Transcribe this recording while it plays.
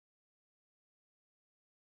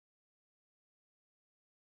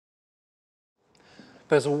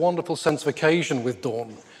There's a wonderful sense of occasion with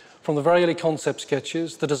Dawn. From the very early concept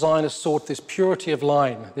sketches, the designers sought this purity of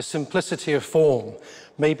line, this simplicity of form,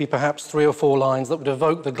 maybe perhaps 3 or 4 lines that would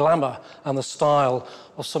evoke the glamour and the style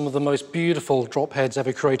of some of the most beautiful drop heads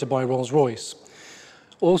ever created by Rolls-Royce.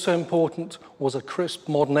 Also important was a crisp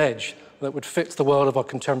modern edge that would fit the world of our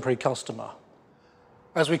contemporary customer.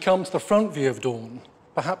 As we come to the front view of Dawn,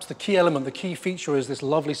 perhaps the key element, the key feature is this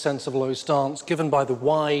lovely sense of low stance given by the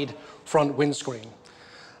wide front windscreen.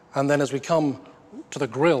 And then as we come to the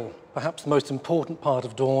grille, perhaps the most important part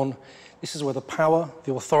of Dawn, this is where the power,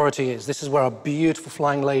 the authority is. This is where our beautiful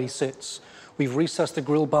flying lady sits. We've recessed the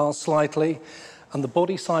grille bars slightly, and the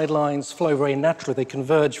body side lines flow very naturally. They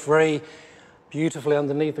converge very beautifully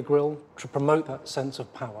underneath the grille to promote that sense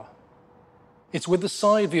of power. It's with the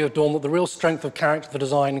side view of Dawn that the real strength of character of the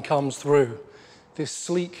design comes through. This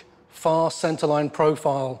sleek, far centerline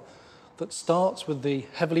profile that starts with the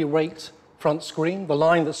heavily raked front screen, the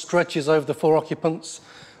line that stretches over the 4 occupants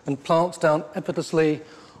and plants down effortlessly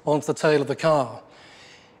onto the tail of the car.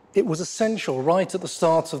 It was essential right at the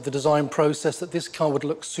start of the design process that this car would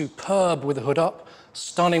look superb with the hood up,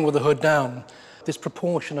 stunning with the hood down. This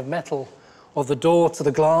proportion of metal of the door to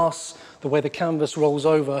the glass, the way the canvas rolls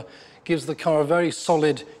over, gives the car a very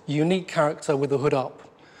solid, unique character with the hood up.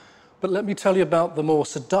 But let me tell you about the more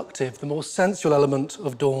seductive, the more sensual element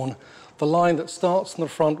of Dawn, the line that starts in the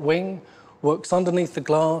front wing, works underneath the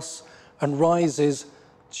glass, and rises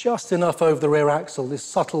just enough over the rear axle, this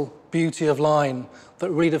subtle beauty of line that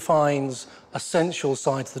redefines a sensual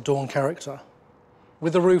side to the Dawn character.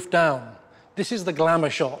 With the roof down, this is the glamour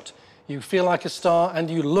shot. You feel like a star and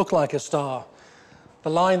you look like a star. The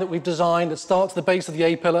line that we've designed that starts at the base of the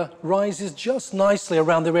A-pillar rises just nicely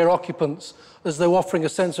around the rear occupants as though offering a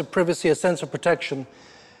sense of privacy, a sense of protection.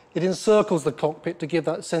 It encircles the cockpit to give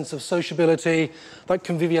that sense of sociability, that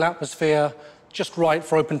convivial atmosphere, just right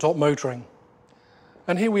for open-top motoring.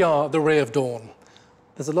 And here we are at the rear of Dawn.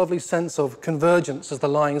 There's a lovely sense of convergence as the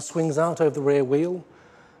line swings out over the rear wheel,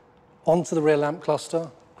 onto the rear lamp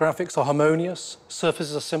cluster. Graphics are harmonious,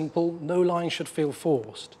 surfaces are simple, no line should feel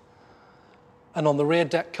forced. And on the rear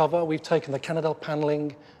deck cover, we've taken the Canadell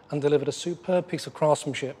paneling and delivered a superb piece of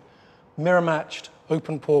craftsmanship, mirror-matched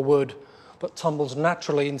open-pore wood that tumbles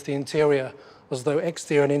naturally into the interior as though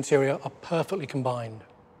exterior and interior are perfectly combined.